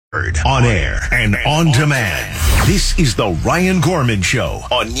On air and on demand. This is the Ryan Gorman Show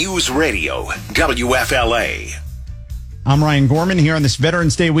on News Radio WFLA. I'm Ryan Gorman here on this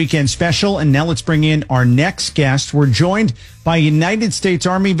Veterans Day weekend special, and now let's bring in our next guest. We're joined by United States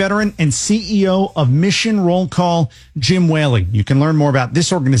Army veteran and CEO of Mission Roll Call, Jim Whaley. You can learn more about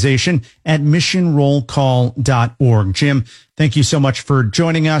this organization at missionrollcall.org. Jim, thank you so much for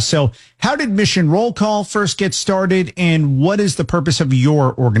joining us. So how did Mission Roll Call first get started, and what is the purpose of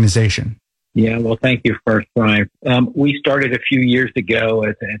your organization? Yeah, well, thank you first, Ryan. We started a few years ago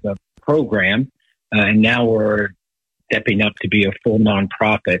as a program, and now we're stepping up to be a full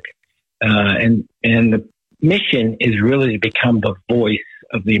nonprofit. And the mission is really to become the voice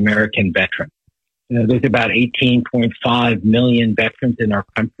of the American veteran. There's about 18.5 million veterans in our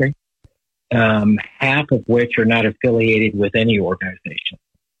country, half of which are not affiliated with any organization.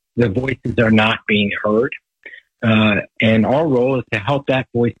 The voices are not being heard. And our role is to help that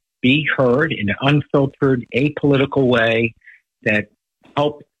voice be heard in an unfiltered, apolitical way that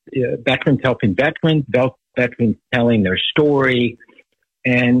helps veterans helping veterans telling their story,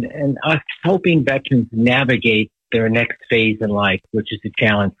 and us helping veterans navigate their next phase in life, which is a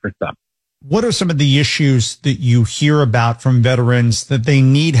challenge for some. What are some of the issues that you hear about from veterans that they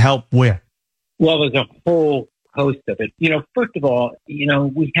need help with? Well, there's a whole host of it. First of all,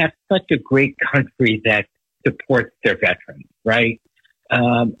 we have such a great country that supports their veterans, right?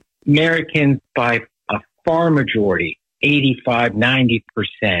 Americans, by a far majority, 85,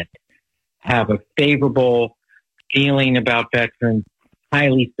 90%, have a favorable feeling about veterans,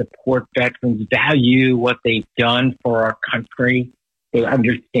 highly support veterans, value what they've done for our country. They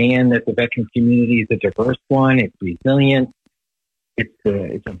understand that the veteran community is a diverse one. It's resilient. It's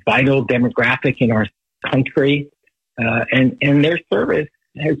a vital demographic in our country. And their service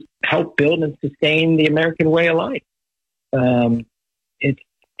has helped build and sustain the American way of life. And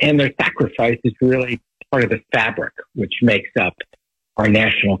their sacrifice is really part of the fabric which makes up our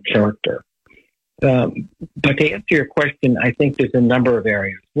national character. But to answer your question, I think there's a number of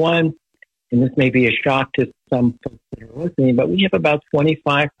areas. One, and this may be a shock to some folks that are listening, but we have about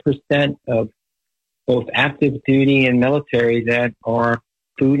 25% of both active duty and military that are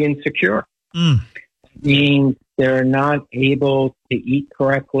food insecure. Means they're not able to eat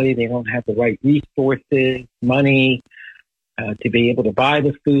correctly. They don't have the right resources, money to be able to buy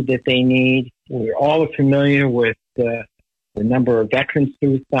the food that they need. We're all familiar with the number of veteran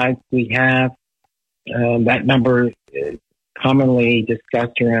suicides we have. That number is commonly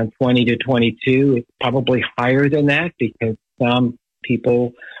discussed around 20 to 22. It's probably higher than that because some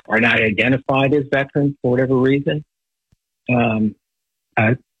people are not identified as veterans for whatever reason. A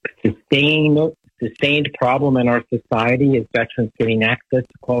sustained problem in our society is veterans getting access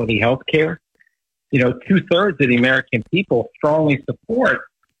to quality health care. 2/3 of the American people strongly support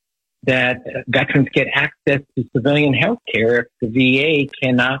that veterans get access to civilian health care if the VA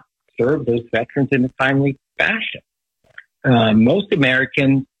cannot serve those veterans in a timely fashion. Most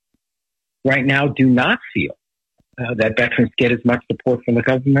Americans right now do not feel that veterans get as much support from the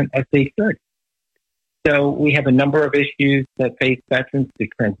government as they should. So we have a number of issues that face veterans. The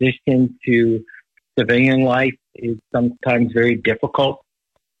transition to civilian life is sometimes very difficult.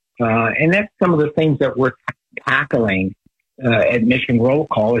 And that's some of the things that we're tackling at Mission Roll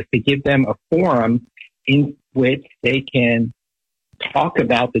Call, is to give them a forum in which they can talk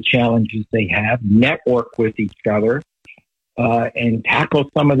about the challenges they have, network with each other, and tackle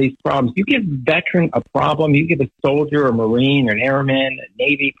some of these problems. You give a veteran a problem, you give a soldier, a Marine, an airman, a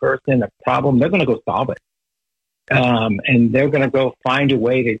Navy person a problem, they're going to go solve it. And they're going to go find a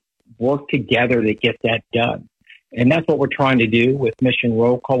way to work together to get that done. And that's what we're trying to do with Mission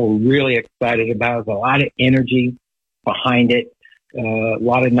Roll Call. We're really excited about it. There's a lot of energy behind it. A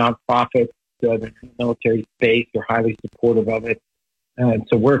lot of nonprofits in the military space are highly supportive of it.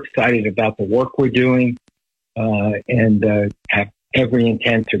 So we're excited about the work we're doing and have every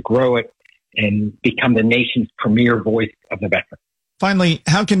intent to grow it and become the nation's premier voice of the veteran. Finally,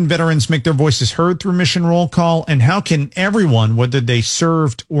 how can veterans make their voices heard through Mission Roll Call, and how can everyone, whether they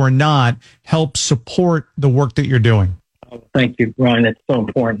served or not, help support the work that you're doing? Oh, thank you, Ron. That's so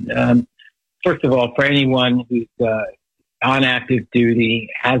important. First of all, for anyone who's on active duty,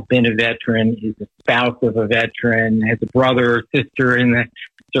 has been a veteran, is a spouse of a veteran, has a brother or sister in the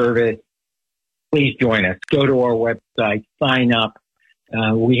service, please join us. Go to our website, sign up.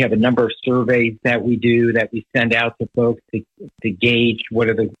 We have a number of surveys that we do that we send out to folks to gauge what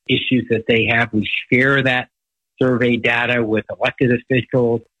are the issues that they have. We share that survey data with elected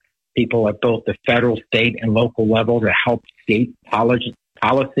officials, people at both the federal, state, and local level to help shape policy,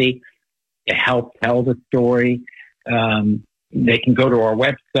 to help tell the story. they can go to our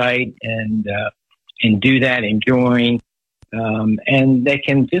website and do that and join. And they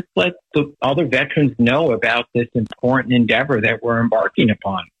can just let the other veterans know about this important endeavor that we're embarking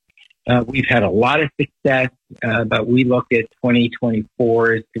upon. We've had a lot of success, but we look at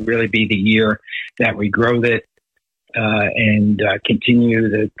 2024 as to really be the year that we grow this and continue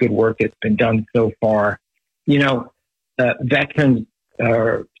the good work that's been done so far. You know, veterans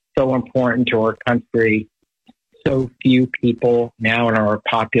are so important to our country. So few people now in our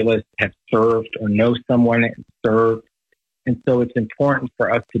populace have served or know someone that served. And so it's important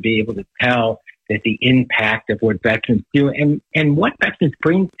for us to be able to tell that the impact of what veterans do and what veterans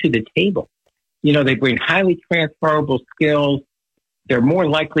bring to the table. You know, they bring highly transferable skills. They're more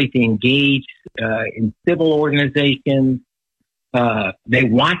likely to engage in civil organizations. They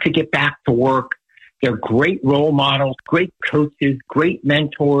want to get back to work. They're great role models, great coaches, great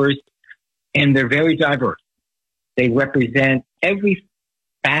mentors, and they're very diverse. They represent every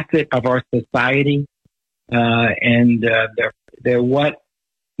facet of our society, and they're what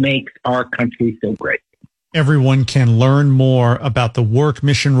makes our country so great. Everyone can learn more about the work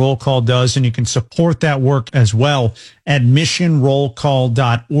Mission Roll Call does, and you can support that work as well at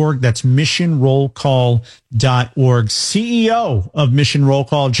missionrollcall.org. That's missionrollcall.org. CEO of Mission Roll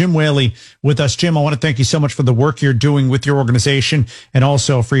Call, Jim Whaley, with us. Jim, I want to thank you so much for the work you're doing with your organization and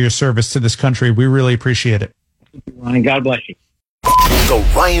also for your service to this country. We really appreciate it. Thank you, Ryan. God bless you. The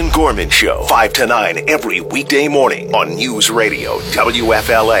Ryan Gorman Show, 5 to 9 every weekday morning on News Radio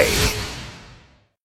WFLA.